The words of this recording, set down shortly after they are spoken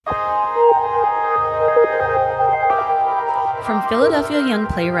From Philadelphia Young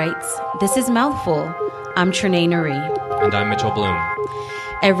Playwrights, this is Mouthful. I'm Trinae Nari. And I'm Mitchell Bloom.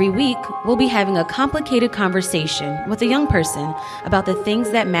 Every week, we'll be having a complicated conversation with a young person about the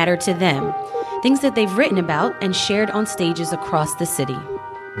things that matter to them, things that they've written about and shared on stages across the city.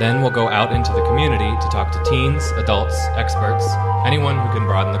 Then we'll go out into the community to talk to teens, adults, experts, anyone who can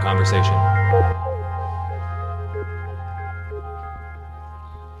broaden the conversation.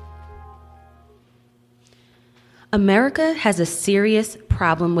 America has a serious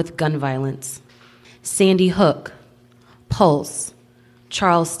problem with gun violence. Sandy Hook, Pulse,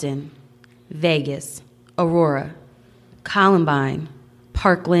 Charleston, Vegas, Aurora, Columbine,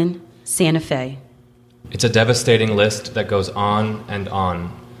 Parkland, Santa Fe. It's a devastating list that goes on and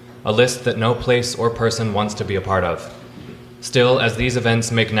on, a list that no place or person wants to be a part of. Still, as these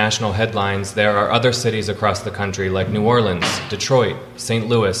events make national headlines, there are other cities across the country like New Orleans, Detroit, St.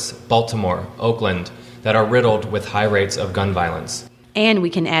 Louis, Baltimore, Oakland, that are riddled with high rates of gun violence. And we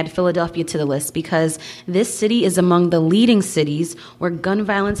can add Philadelphia to the list because this city is among the leading cities where gun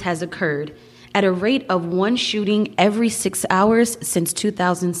violence has occurred at a rate of one shooting every 6 hours since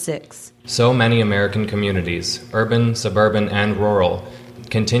 2006. So many American communities, urban, suburban, and rural,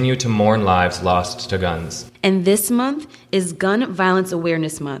 continue to mourn lives lost to guns. And this month is Gun Violence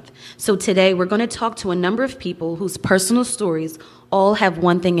Awareness Month. So today we're going to talk to a number of people whose personal stories all have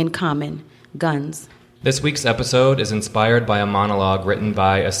one thing in common: guns. This week's episode is inspired by a monologue written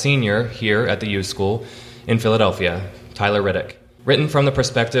by a senior here at the U School in Philadelphia, Tyler Riddick. Written from the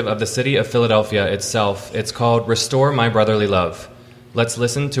perspective of the city of Philadelphia itself, it's called Restore My Brotherly Love. Let's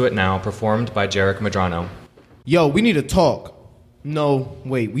listen to it now, performed by Jarek Medrano. Yo, we need to talk. No,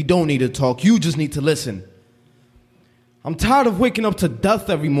 wait, we don't need to talk. You just need to listen. I'm tired of waking up to death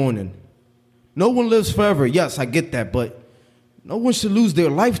every morning. No one lives forever. Yes, I get that, but no one should lose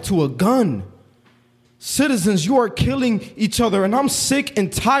their life to a gun. Citizens, you are killing each other, and I'm sick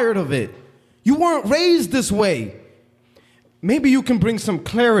and tired of it. You weren't raised this way. Maybe you can bring some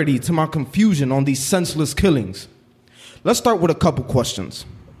clarity to my confusion on these senseless killings. Let's start with a couple questions.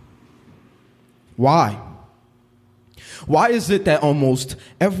 Why? Why is it that almost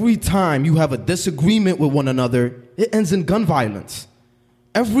every time you have a disagreement with one another, it ends in gun violence?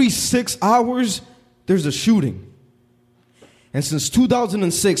 Every 6 hours, there's a shooting. And since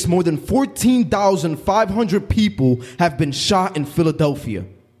 2006, more than 14,500 people have been shot in Philadelphia.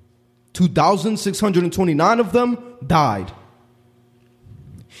 2,629 of them died.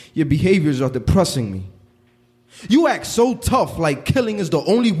 Your behaviors are depressing me. You act so tough, like killing is the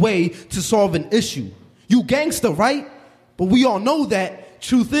only way to solve an issue. You gangster, right? But we all know that.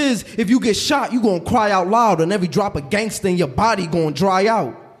 Truth is, if you get shot, you're going to cry out loud, and every drop of gangster in your body going to dry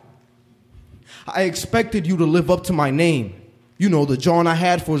out. I expected you to live up to my name. You know, the John I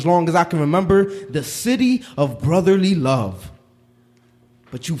had for as long as I can remember, the city of brotherly love.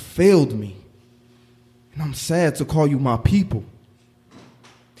 But you failed me. And I'm sad to call you my people.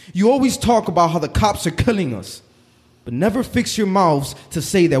 You always talk about how the cops are killing us, but never fix your mouths to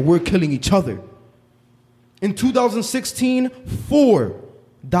say that we're killing each other. In 2016, 4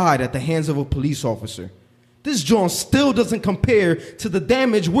 died at the hands of a police officer. This John still doesn't compare to the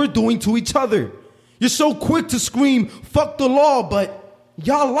damage we're doing to each other. You're so quick to scream, fuck the law, but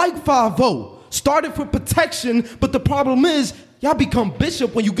y'all like 5-0. Started for protection, but the problem is, y'all become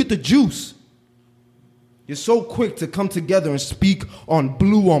bishop when you get the juice. You're so quick to come together and speak on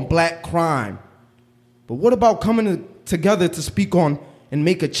blue on black crime. But what about coming together to speak on and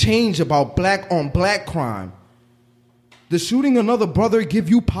make a change about black on black crime? Does shooting another brother give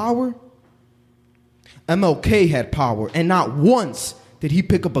you power? MLK had power, and not once did he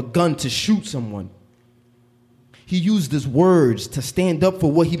pick up a gun to shoot someone. He used his words to stand up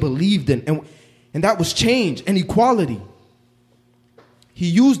for what he believed in, and that was change and equality. He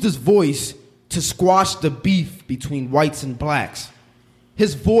used his voice to squash the beef between whites and blacks.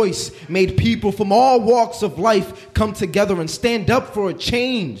 His voice made people from all walks of life come together and stand up for a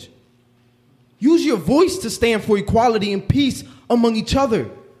change. Use your voice to stand for equality and peace among each other.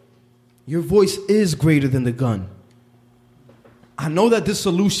 Your voice is greater than the gun. I know that this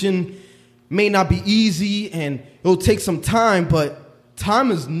solution may not be easy and it'll take some time, but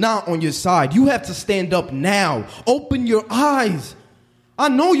time is not on your side. You have to stand up now. Open your eyes. I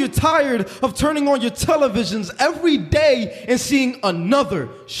know you're tired of turning on your televisions every day and seeing another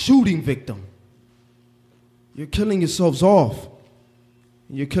shooting victim. You're killing yourselves off.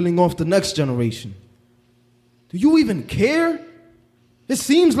 You're killing off the next generation. Do you even care? It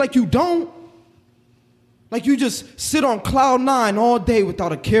seems like you don't. Like you just sit on cloud 9 all day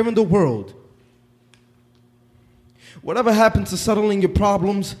without a care in the world. Whatever happened to settling your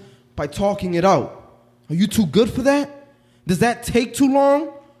problems by talking it out? Are you too good for that? Does that take too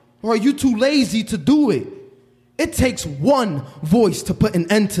long? Or are you too lazy to do it? It takes one voice to put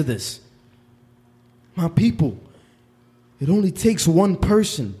an end to this. My people, it only takes one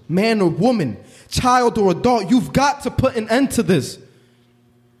person, man or woman, child or adult. You've got to put an end to this.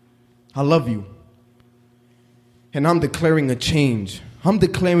 I love you. And I'm declaring a change. I'm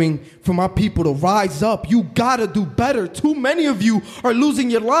declaring for my people to rise up. You gotta do better. Too many of you are losing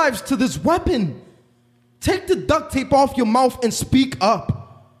your lives to this weapon. Take the duct tape off your mouth and speak up.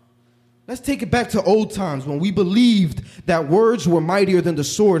 Let's take it back to old times when we believed that words were mightier than the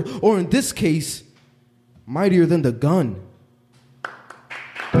sword, or in this case, mightier than the gun.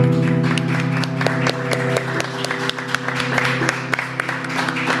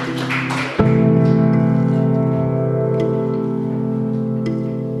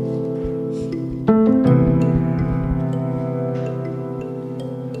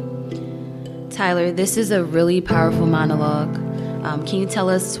 Tyler, this is a really powerful monologue. Can you tell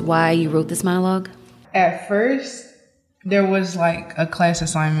us why you wrote this monologue? At first, there was like a class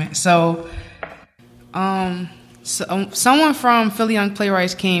assignment. So someone from Philly Young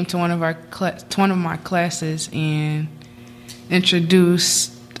Playwrights came to one of my classes and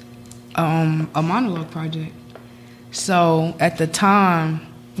introduced a monologue project. So at the time,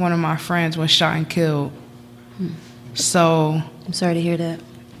 one of my friends was shot and killed. So I'm sorry to hear that.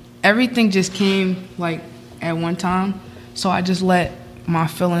 Everything just came like at one time. So I just let my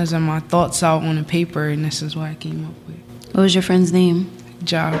feelings and my thoughts out on the paper, and this is what I came up with. What was your friend's name?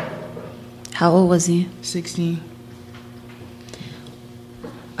 Ja. How old was he? 16.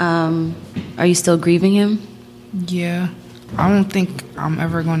 Are you still grieving him? Yeah. I don't think I'm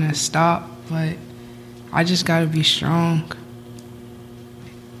ever going to stop, but I just got to be strong.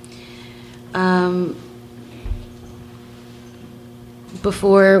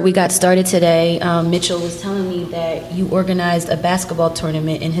 Before we got started today, Mitchell was telling me that you organized a basketball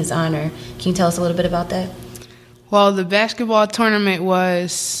tournament in his honor. Can you tell us a little bit about that? Well, the basketball tournament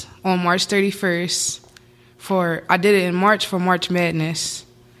was on March 31st. I did it in March for March Madness.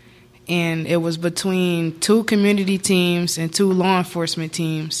 And it was between 2 community teams and 2 law enforcement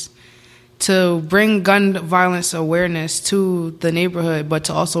teams to bring gun violence awareness to the neighborhood, but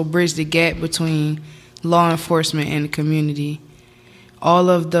to also bridge the gap between law enforcement and the community.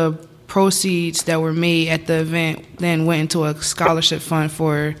 All of the proceeds that were made at the event then went into a scholarship fund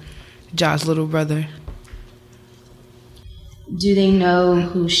for Ja's little brother. Do they know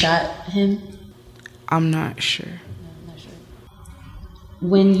who shot him? I'm not sure.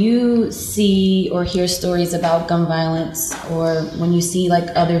 When you see or hear stories about gun violence, or when you see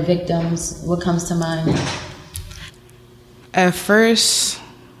like other victims, what comes to mind? At first,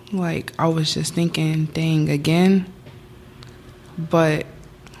 I was just thinking, dang, again. But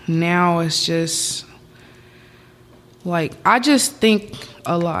now it's just, I just think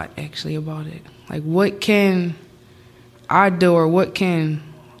a lot, actually, about it. What can I do, or what can,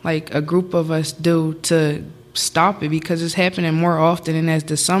 a group of us do to stop it? Because it's happening more often, and as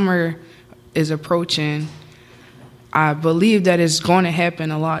the summer is approaching, I believe that it's going to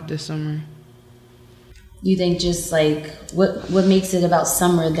happen a lot this summer. You think just, what makes it about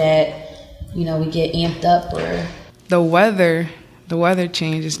summer that, we get amped up, or? The weather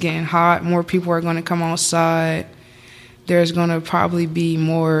change is getting hot. More people are going to come outside. There's going to probably be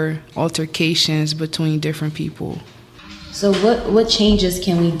more altercations between different people. So what changes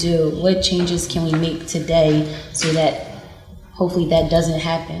can we do? What changes can we make today so that hopefully that doesn't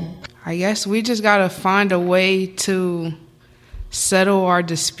happen? I guess we just got to find a way to settle our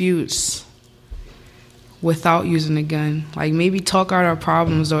disputes without using a gun. Maybe talk out our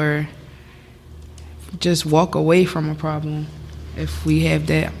problems, or just walk away from a problem if we have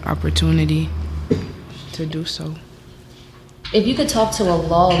that opportunity to do so. If you could talk to a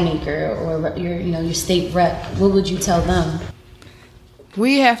lawmaker or your state rep, what would you tell them?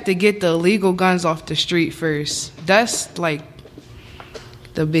 We have to get the illegal guns off the street first. That's the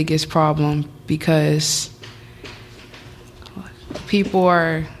biggest problem, because people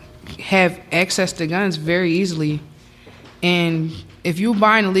have access to guns very easily, and if you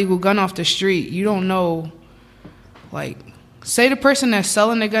buy an illegal gun off the street, you don't know, say the person that's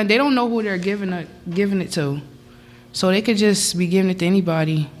selling the gun, they don't know who they're giving it to. So they could just be giving it to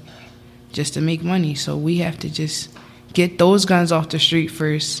anybody just to make money. So we have to just get those guns off the street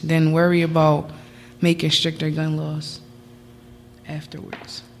first, then worry about making stricter gun laws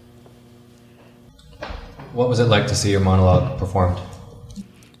afterwards. What was it like to see your monologue performed?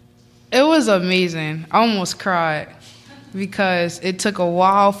 It was amazing. I almost cried, because it took a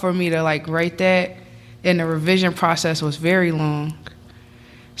while for me to write that, and the revision process was very long.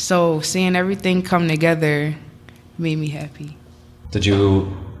 So seeing everything come together made me happy. Did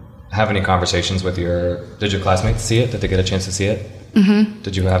you have any conversations with did your classmates see it? Did they get a chance to see it? Mm-hmm.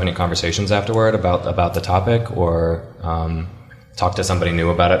 Did you have any conversations afterward about the topic, or talk to somebody new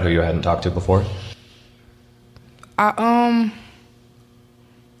about it who you hadn't talked to before? My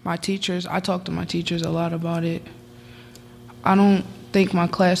teachers, I talked to my teachers a lot about it. I don't think my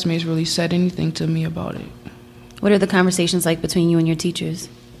classmates really said anything to me about it. What are the conversations like between you and your teachers?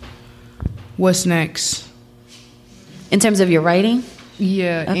 What's next? In terms of your writing?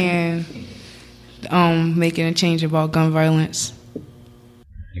 Yeah, okay. And making a change about gun violence.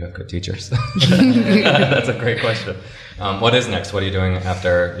 You have good teachers. That's a great question. What is next? What are you doing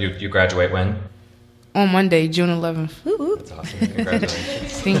after you graduate when? On Monday, June 11th. Woo-hoo. That's awesome.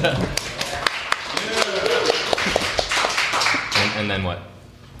 Congratulations. Thank you. And then what?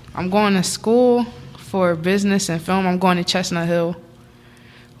 I'm going to school for business and film. I'm going to Chestnut Hill,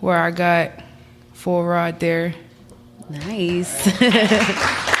 where I got full ride there. Nice.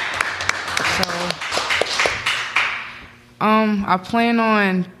 I plan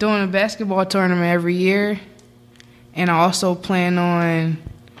on doing a basketball tournament every year, and I also plan on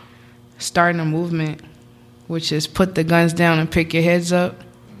starting a movement, which is put the guns down and pick your heads up.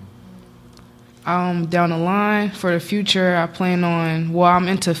 Down the line for the future, I plan on, I'm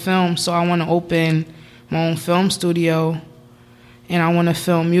into film, so I want to open my own film studio, and I want to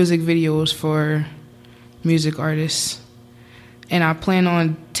film music videos for music artists. And I plan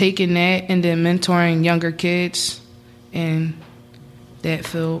on taking that and then mentoring younger kids in that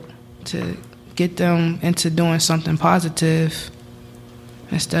field to get them into doing something positive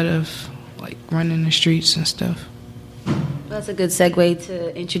instead of like running the streets and stuff. Well, that's a good segue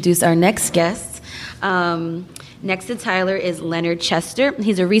to introduce our next guest. Next to Tyler is Leonard Chester.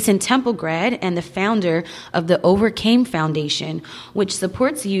 He's a recent Temple grad and the founder of the Overcame Foundation, which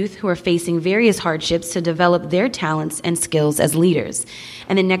supports youth who are facing various hardships to develop their talents and skills as leaders.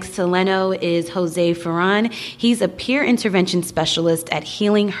 And then next to Leno is Jose Ferran. He's a peer intervention specialist at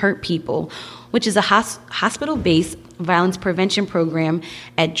Healing Hurt People, which is a hospital-based violence prevention program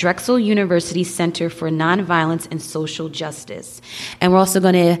at Drexel University Center for Nonviolence and Social Justice. And we're also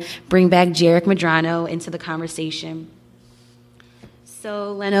going to bring back Jarek Medrano into the conversation.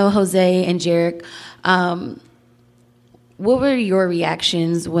 So Leno, Jose, and Jarek, what were your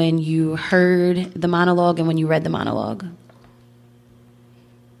reactions when you heard the monologue and when you read the monologue?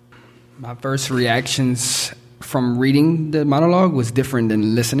 My first reactions from reading the monologue was different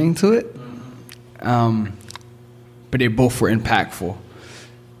than listening to it. But they both were impactful.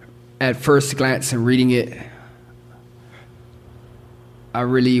 At first glance and reading it, I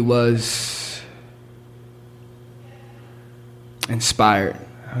really was inspired.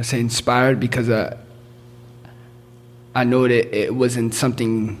 I would say inspired because I know that it wasn't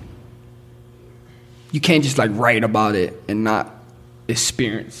something, you can't just like write about it and not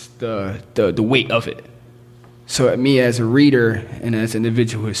experience the weight of it. So me as a reader and as an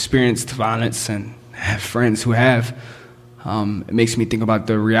individual who experienced violence and have friends who have, it makes me think about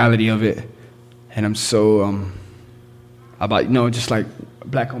the reality of it. And I'm so about, just like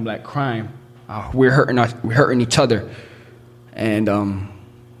black on black crime. We're hurting each other, and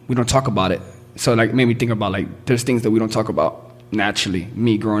we don't talk about it. So like, it made me think about like there's things that we don't talk about naturally.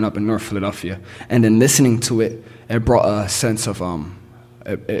 Me growing up in North Philadelphia, and then listening to it, it brought a sense of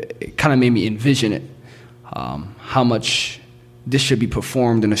it kind of made me envision it, how much this should be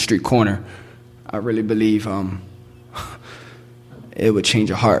performed in a street corner. I really believe it would change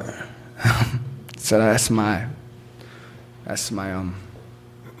a heart. So that's my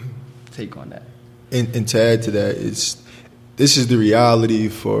take on that. And to add to that, this is the reality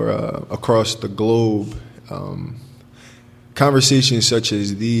for across the globe. Conversations such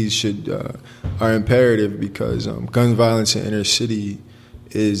as these are imperative because gun violence in inner city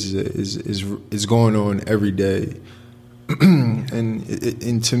is going on every day.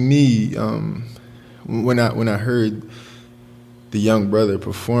 and to me, when I heard the young brother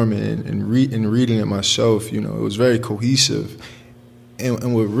perform it and reading it myself, it was very cohesive.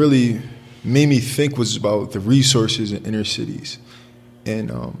 And what really made me think was about the resources in inner cities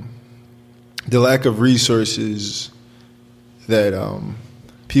and the lack of resources that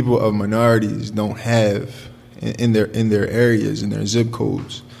people of minorities don't have in their areas, in their zip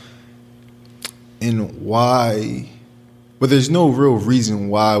codes, and why. But there's no real reason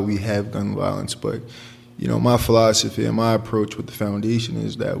why we have gun violence. But my philosophy and my approach with the foundation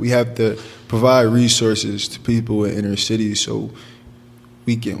is that we have to provide resources to people in inner cities so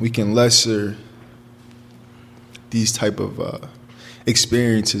we can lesser these type of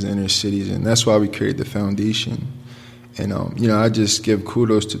experiences in inner cities, and that's why we created the foundation. And I just give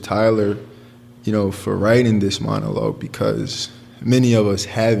kudos to Tyler for writing this monologue, because many of us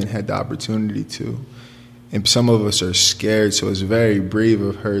haven't had the opportunity to. And some of us are scared, so it's very brave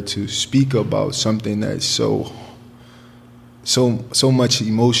of her to speak about something that's so much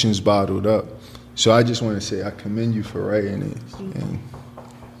emotions bottled up. So I just want to say I commend you for writing it. And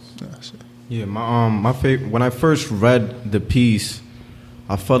that's it. Yeah, my favorite. When I first read the piece,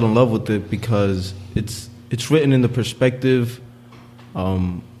 I fell in love with it because it's written in the perspective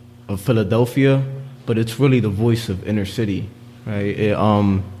of Philadelphia, but it's really the voice of inner city, right?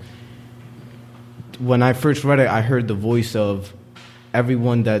 When I first read it, I heard the voice of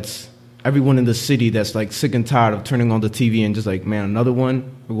everyone in the city that's like sick and tired of turning on the TV and just like, man, another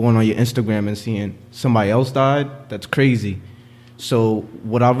one. We're going on your Instagram and seeing somebody else died. That's crazy. So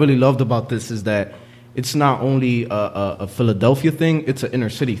what I really loved about this is that it's not only a Philadelphia thing; it's an inner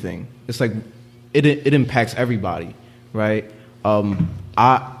city thing. It's like it impacts everybody, right?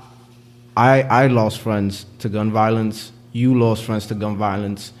 I lost friends to gun violence. You lost friends to gun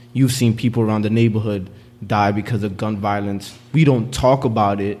violence. You've seen people around the neighborhood die because of gun violence. We don't talk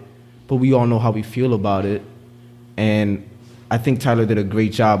about it, but we all know how we feel about it. And I think Tyler did a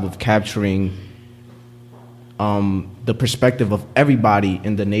great job of capturing the perspective of everybody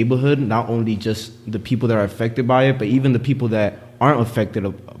in the neighborhood, not only just the people that are affected by it, but even the people that aren't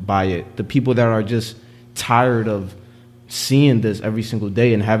affected by it, the people that are just tired of seeing this every single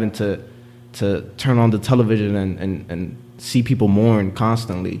day and having to turn on the television and see people mourn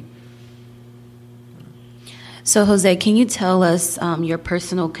constantly. So, Jose, can you tell us your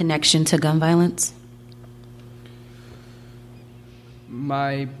personal connection to gun violence?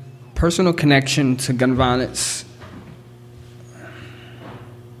 My personal connection to gun violence,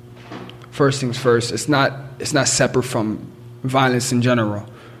 first things first, it's not separate from violence in general.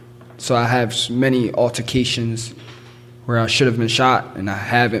 So I have many altercations where I should have been shot and I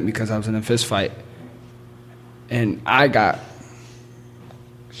haven't because I was in a fist fight. And I got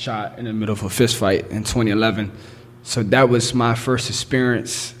shot in the middle of a fist fight in 2011. So that was my first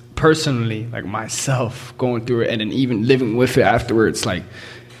experience personally, like myself going through it and then even living with it afterwards, like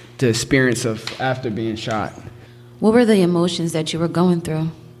the experience of after being shot. What were the emotions that you were going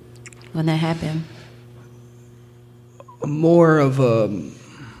through when that happened? More of a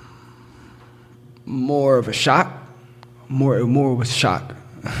shock. More was shock.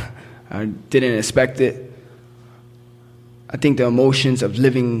 I didn't expect it. I think the emotions of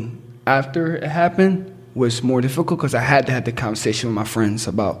living after it happened was more difficult because I had to have the conversation with my friends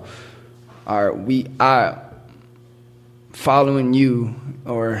about, following you,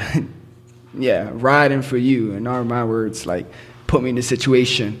 or riding for you, in my words, like put me in this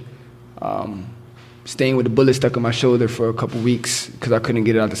situation. Staying with a bullet stuck in my shoulder for a couple weeks because I couldn't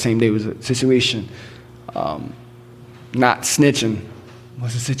get it out the same day was a situation. Not snitching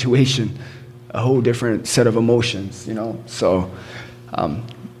was a situation, a whole different set of emotions, So,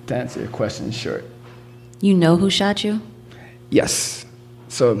 to answer your question in short. You know who shot you? Yes.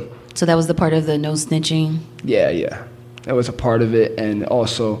 So that was the part of the no snitching? Yeah. That was a part of it, and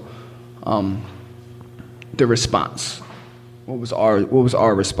also the response. What was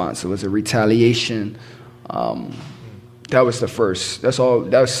our response? It was a retaliation. That was the first. That's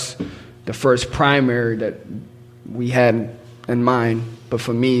the first primary that we had in mind. But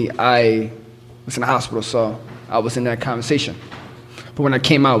for me, I was in the hospital, so I was in that conversation. But when I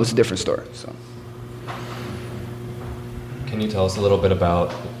came out, it was a different story. So, can you tell us a little bit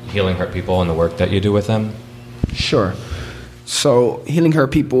about Healing Hurt People and the work that you do with them? Sure. So Healing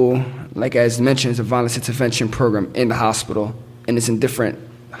Hurt People, like as mentioned, is a violence intervention program in the hospital, and it's in different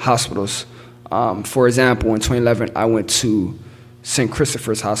hospitals. For example, in 2011, I went to St.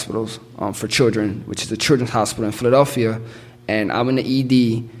 Christopher's Hospitals for Children, which is a children's hospital in Philadelphia, and I'm in the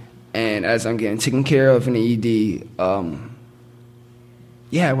ED, and as I'm getting taken care of in the ED,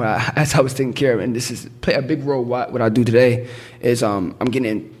 as I was taken care of, and this is play a big role. What I do today is I'm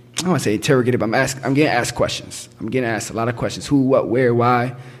getting, I don't want to say interrogated, but I'm getting asked questions. I'm getting asked a lot of questions: who, what, where,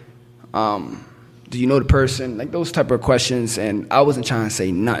 why. Do you know the person? Like those type of questions, and I wasn't trying to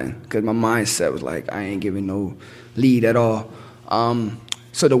say nothing because my mindset was like I ain't giving no lead at all.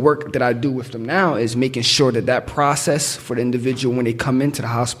 So the work that I do with them now is making sure that process for the individual when they come into the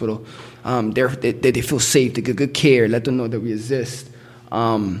hospital, they feel safe, they get good care, let them know that we exist,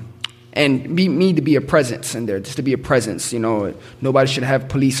 and to be a presence in there, just to be a presence. Nobody should have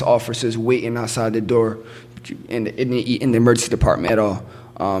police officers waiting outside the door in the emergency department at all.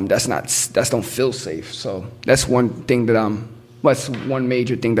 That don't feel safe. So that's one thing that's one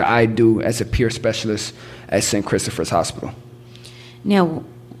major thing that I do as a peer specialist at St. Christopher's Hospital. Now,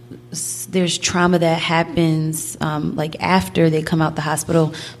 there's trauma that happens like after they come out the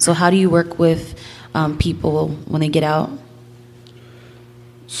hospital. So how do you work with people when they get out?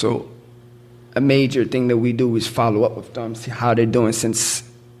 So a major thing that we do is follow up with them, see how they're doing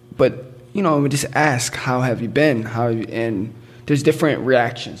but we just ask, how have you been? And there's different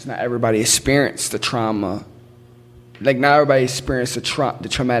reactions. Not everybody experienced the trauma. Like, not everybody experienced the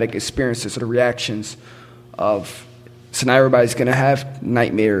traumatic experiences or the reactions of. So not everybody's gonna have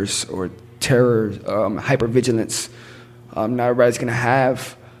nightmares or terror, hypervigilance. Not everybody's gonna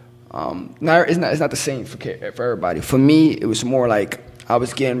have. It's not the same for everybody. For me, it was more like I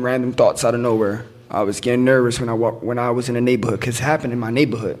was getting random thoughts out of nowhere. I was getting nervous when I was in the neighborhood, because it happened in my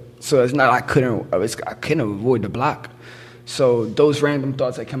neighborhood. So it's not I couldn't avoid the block. So those random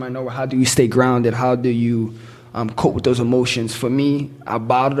thoughts that come out of nowhere, how do you stay grounded? How do you cope with those emotions? For me, I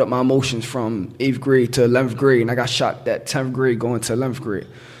bottled up my emotions from 8th grade to 11th grade, and I got shot that 10th grade going to 11th grade.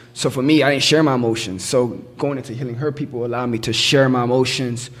 So for me, I didn't share my emotions. So going into Healing Her People allowed me to share my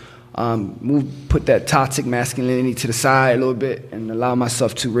emotions, put that toxic masculinity to the side a little bit, and allow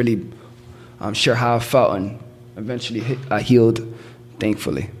myself to really share how I felt, and eventually I healed,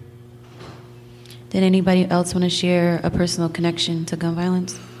 thankfully. Did anybody else want to share a personal connection to gun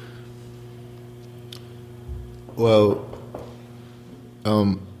violence? Well,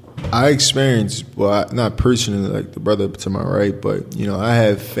 I experienced, not personally like the brother to my right, but, I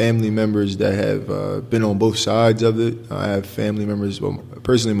have family members that have been on both sides of it. I have family members,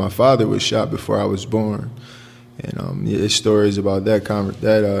 personally, my father was shot before I was born. And there's stories about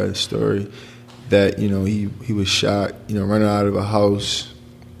that story that, he was shot, running out of a house.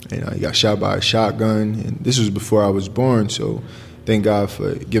 And he got shot by a shotgun. And this was before I was born, so thank God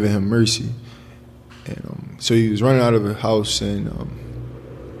for giving him mercy. And so he was running out of a house, and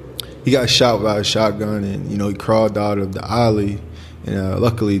he got shot by a shotgun, and, he crawled out of the alley. And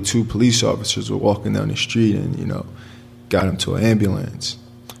luckily, 2 police officers were walking down the street and, got him to an ambulance.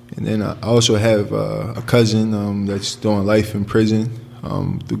 And then I also have a cousin that's doing life in prison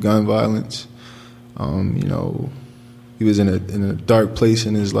through gun violence. He was in a dark place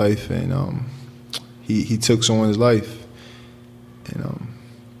in his life, and he took someone's life. And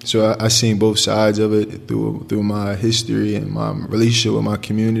so I seen both sides of it through my history and my relationship with my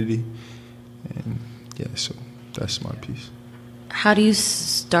community. And so that's my piece. How do you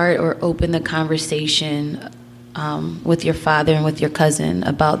start or open the conversation with your father and with your cousin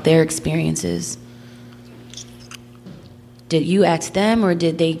about their experiences? Did you ask them, or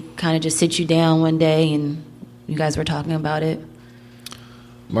did they kind of just sit you down one day and you guys were talking about it?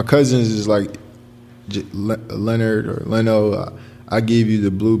 My cousins is like Leonard or Leno. I gave you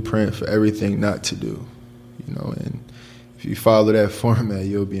the blueprint for everything not to do, and if you follow that format,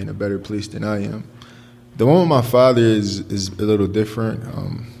 you'll be in a better place than I am. The one with my father is a little different.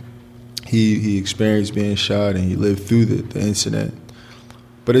 He experienced being shot, and he lived through the incident.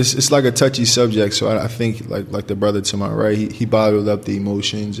 But it's like a touchy subject, so I think like the brother to my right, he bottled up the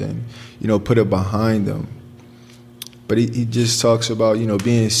emotions and put it behind him. But he just talks about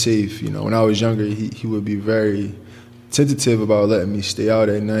being safe. When I was younger, he would be very tentative about letting me stay out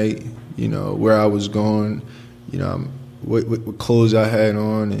at night. Where I was going, what clothes I had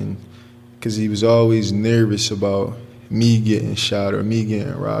on, and because he was always nervous about me getting shot or me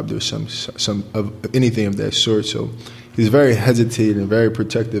getting robbed or some of anything of that sort. So he's very hesitant and very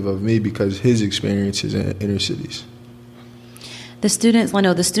protective of me because his experiences in inner cities. The students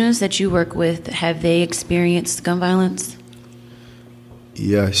that you work with, have they experienced gun violence?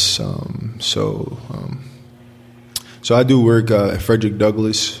 Yes. So I do work at Frederick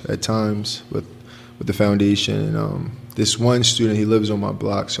Douglass at times with the foundation. And this one student, he lives on my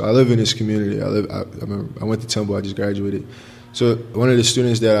block. So I live in this community. I went to Temple. I just graduated. So one of the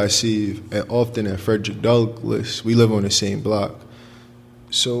students that I see often at Frederick Douglass, we live on the same block.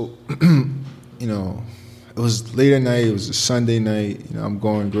 So, it was late at night. It was a Sunday night. I'm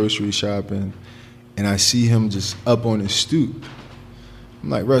going grocery shopping, and I see him just up on his stoop. I'm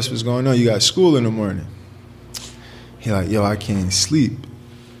like, Russ, what's going on? You got school in the morning. He like, yo, I can't sleep.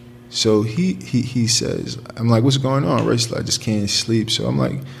 So he says, I'm like, what's going on? Russ, I just can't sleep. So I'm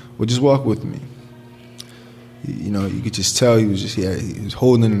like, well, just walk with me. You could just tell he was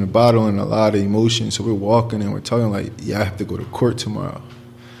holding in a bottle and a lot of emotion. So we're walking and we're talking like, yeah, I have to go to court tomorrow.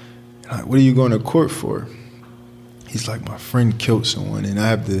 I'm like, what are you going to court for? He's like, my friend killed someone, and I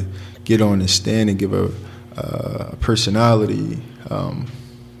have to get on the stand and give a personality. I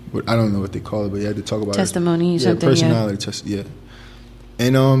don't know what they call it, but you had to talk about testimony, something. Personality, yeah.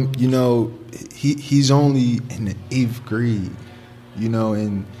 And he's only in the 8th grade,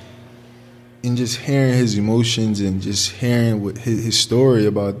 and and just hearing his emotions and just hearing what his story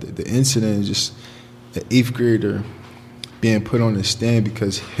about the incident, just an 8th grader being put on the stand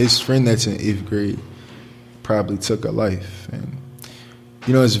because his friend that's in 8th grade probably took a life. And,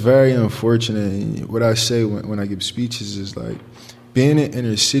 you know, it's very unfortunate. And what I say when I give speeches is like, being in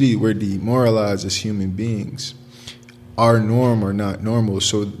inner city, we're demoralized as human beings. Our norm are not normal.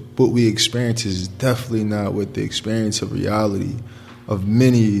 So what we experience is definitely not what the experience of reality of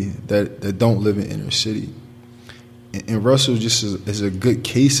many that don't live in inner city. And Russell just is a good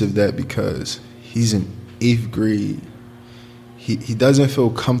case of that because he's in 8th grade. He doesn't feel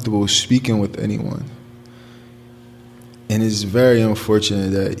comfortable speaking with anyone. And it's very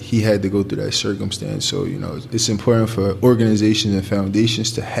unfortunate that he had to go through that circumstance. So, you know, it's important for organizations and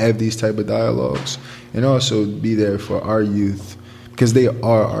foundations to have these type of dialogues and also be there for our youth because they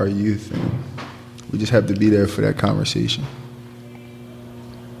are our youth. And we just have to be there for that conversation.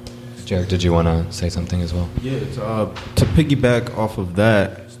 Jarek, did you want to say something as well? Yeah, to piggyback off of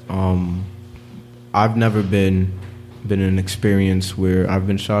that, I've never been in an experience where I've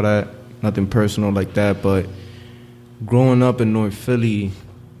been shot at, nothing personal like that, but growing up in North Philly,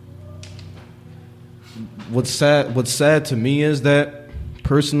 what's sad to me is that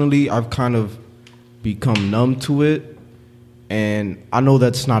personally I've kind of become numb to it, and I know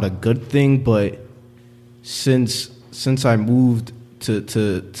that's not a good thing, but since I moved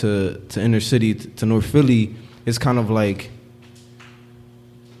to inner city, to North Philly, it's kind of like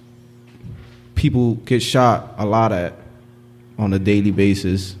people get shot a lot at on a daily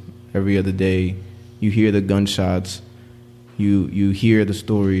basis. Every other day you hear the gunshots, you hear the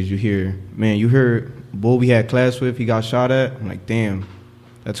stories, you heard boy we had class with, he got shot at. I'm like, damn,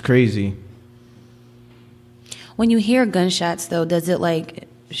 that's crazy. When you hear gunshots though, does it like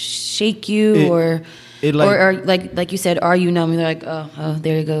shake you or like you said, are you numb? You're like, oh,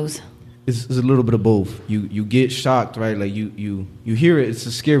 there it goes. It's a little bit of both. You get shocked, right? Like you hear it, it's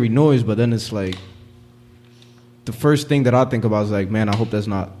a scary noise, but then it's like the first thing that I think about is like, man, I hope that's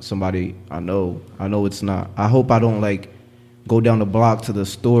not somebody I know. I know it's not. I hope I don't like go down the block to the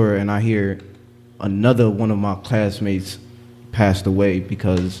store and I hear another one of my classmates passed away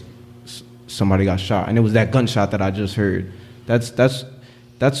because somebody got shot. And it was that gunshot that I just heard.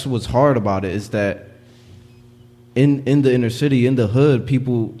 That's what's hard about it, is that in the inner city, in the hood,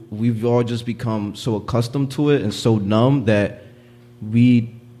 people, we've all just become so accustomed to it and so numb that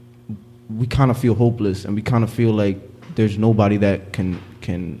we kind of feel hopeless, and we kind of feel like there's nobody that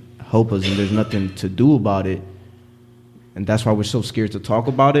can help us and there's nothing to do about it. And that's why we're so scared to talk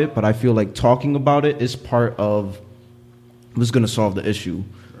about it. But I feel like talking about it is part of what's going to solve the issue.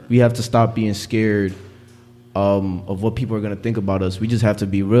 We have to stop being scared of what people are going to think about us. We just have to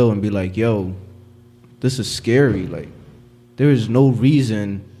be real and be like, yo, this is scary. Like, there is no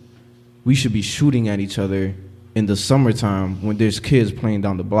reason we should be shooting at each other in the summertime when there's kids playing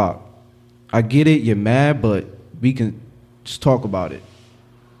down the block. I get it, you're mad, but we can just talk about it.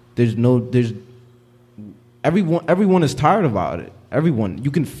 Everyone is tired about it. Everyone,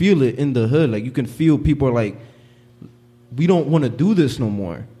 you can feel it in the hood. Like, you can feel people are like, we don't want to do this no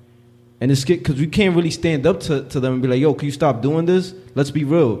more. And it's because we can't really stand up to them and be like, yo, can you stop doing this? Let's be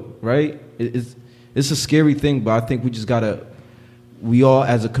real, right? It's a scary thing, but I think we all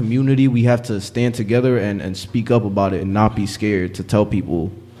as a community, we have to stand together and speak up about it and not be scared to tell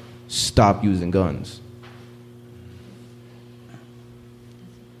people, stop using guns.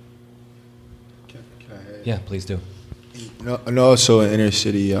 Yeah, please do. And also in inner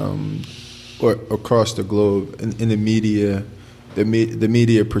city, or across the globe, in the media, the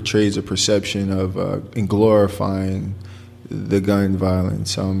media portrays a perception of and glorifying the gun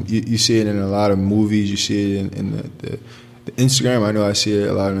violence. You see it in a lot of movies. You see it in the Instagram. I know I see it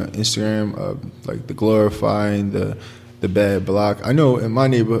a lot on Instagram, like the glorifying the bad block. I know in my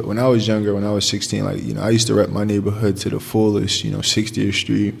neighborhood, when I was younger, when I was 16, like, you know, I used to rep my neighborhood to the fullest, you know, 60th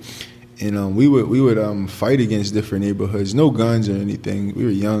Street. And we would fight against different neighborhoods. No guns or anything. We were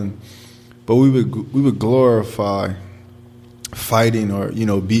young, but we would glorify fighting or, you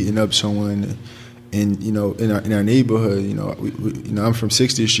know, beating up someone. And, you know, in our neighborhood, you know, I'm from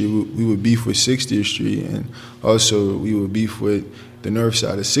 60th Street. We would beef with 60th Street, and also we would beef with the north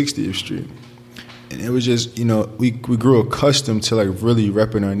side of 60th Street. And it was just, you know, we grew accustomed to, like, really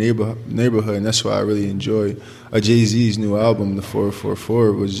repping our neighborhood, and that's why I really enjoy Jay-Z's new album, The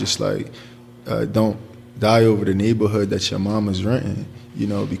 444. Was just like, don't die over the neighborhood that your mama's renting, you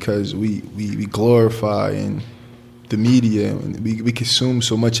know, because we glorify and the media, and we consume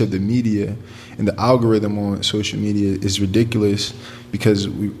so much of the media, and the algorithm on social media is ridiculous because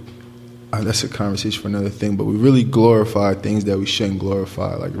that's a conversation for another thing, but we really glorify things that we shouldn't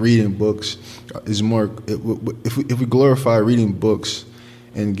glorify. Like reading books is more, if we glorify reading books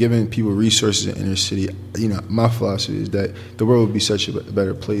and giving people resources in inner city, my philosophy is that the world would be such a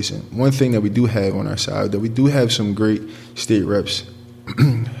better place. And one thing that we do have on our side, that we do have some great state reps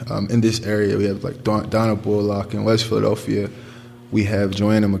in this area. We have like Donna Bullock in West Philadelphia. We have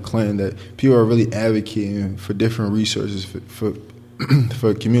Joanna McClinton, that people are really advocating for different resources for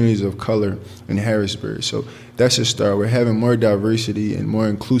communities of color in Harrisburg. So that's a start. We're having more diversity and more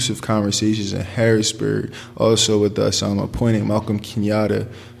inclusive conversations in Harrisburg. Also with us, appointing Malcolm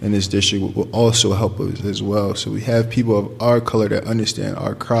Kenyatta in this district will also help us as well. So we have people of our color that understand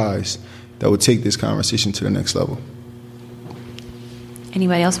our cries that will take this conversation to the next level.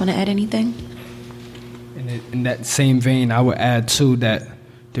 Anybody else want to add anything? In that same vein, I would add too that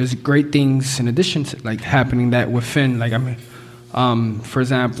there's great things in addition to like happening that within, for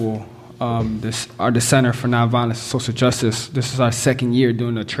example, the Center for Nonviolence and Social Justice. This is our second year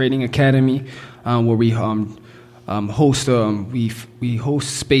doing a training academy where we host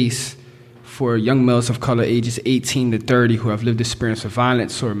space for young males of color ages 18 to 30 who have lived experience of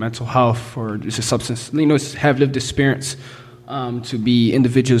violence or mental health or just a substance, have lived experience to be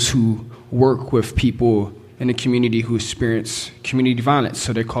individuals who work with people in the community who experience community violence.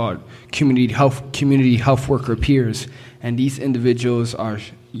 So they're called community health worker peers. And these individuals are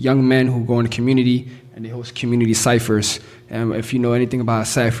young men who go in the community and they host community ciphers. And if you know anything about a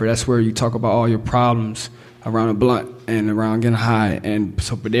cipher, that's where you talk about all your problems around a blunt and around getting high. And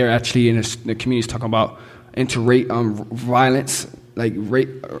so, but they're actually in the communities talking about inter-rape violence, like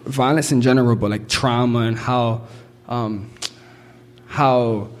violence in general, but like trauma and how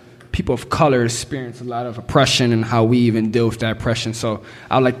people of color experience a lot of oppression and how we even deal with that oppression. So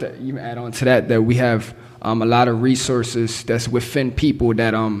I'd like to even add on to that we have a lot of resources that's within people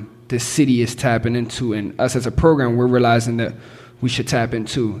that the city is tapping into, and us as a program, we're realizing that we should tap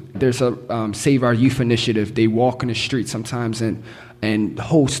into. There's a Save Our Youth initiative. They walk in the street sometimes and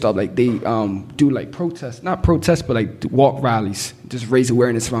host stuff, like they do like protests, not protests, but like walk rallies, just raise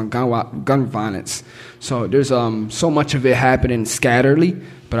awareness around gun violence. So there's so much of it happening scatteredly,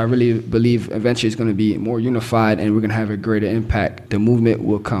 but I really believe eventually it's going to be more unified and we're going to have a greater impact. The movement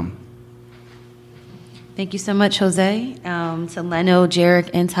will come. Thank you so much, Jose, to Leno, Jarek,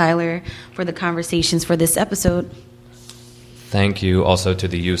 and Tyler for the conversations for this episode. Thank you also to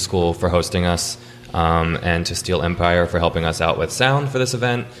the U School for hosting us, and to Steel Empire for helping us out with sound for this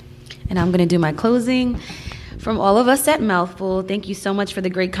event. And I'm going to do my closing. From all of us at Mouthful, thank you so much for the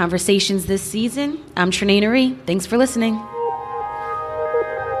great conversations this season. I'm Trenae Nari. Thanks for listening.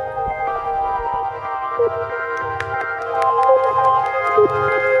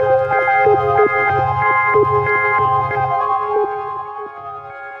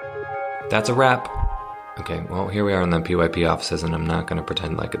 That's a wrap. Okay, well, here we are in the PYP offices, and I'm not going to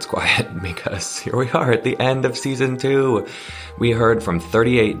pretend like it's quiet, because here we are at the end of Season 2. We heard from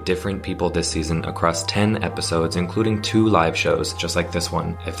 38 different people this season across 10 episodes, including 2 live shows, just like this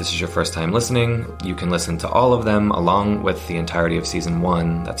one. If this is your first time listening, you can listen to all of them along with the entirety of Season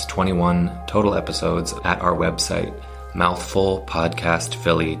 1. That's 21 total episodes at our website,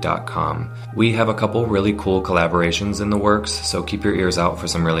 mouthfulpodcastphilly.com. We have a couple really cool collaborations in the works, so keep your ears out for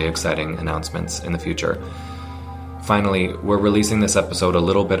some really exciting announcements in the future. Finally, we're releasing this episode a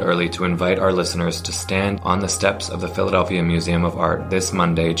little bit early to invite our listeners to stand on the steps of the Philadelphia Museum of Art this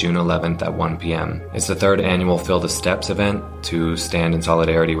Monday, June 11th at 1 p.m. It's the 3rd annual Fill the Steps event to stand in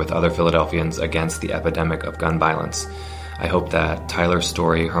solidarity with other Philadelphians against the epidemic of gun violence. I hope that Tyler's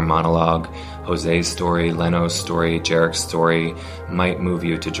story, her monologue, Jose's story, Leno's story, Jarek's story might move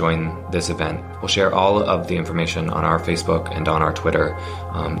you to join this event. We'll share all of the information on our Facebook and on our Twitter.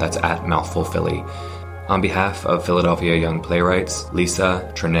 That's at Mouthful Philly. On behalf of Philadelphia Young Playwrights, Lisa,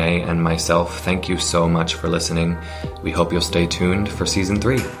 Trenae, and myself, thank you so much for listening. We hope you'll stay tuned for Season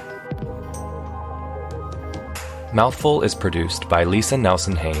 3. Mouthful is produced by Lisa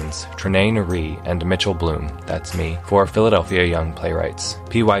Nelson-Haynes, Trenae Nari, and Mitchell Bloom, that's me, for Philadelphia Young Playwrights.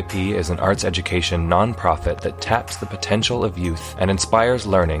 PYP is an arts education nonprofit that taps the potential of youth and inspires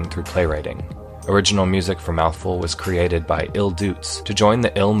learning through playwriting. Original music for Mouthful was created by Ill Doots. To join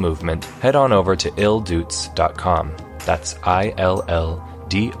the Ill movement, head on over to illdoots.com. That's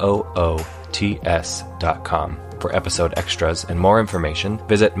ILLDOOTS.com. For episode extras and more information,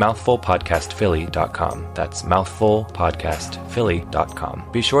 visit mouthfulpodcastphilly.com. That's mouthfulpodcastphilly.com.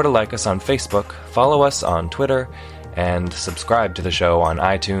 Be sure to like us on Facebook, follow us on Twitter, and subscribe to the show on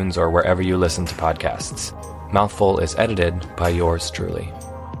iTunes or wherever you listen to podcasts. Mouthful is edited by yours truly.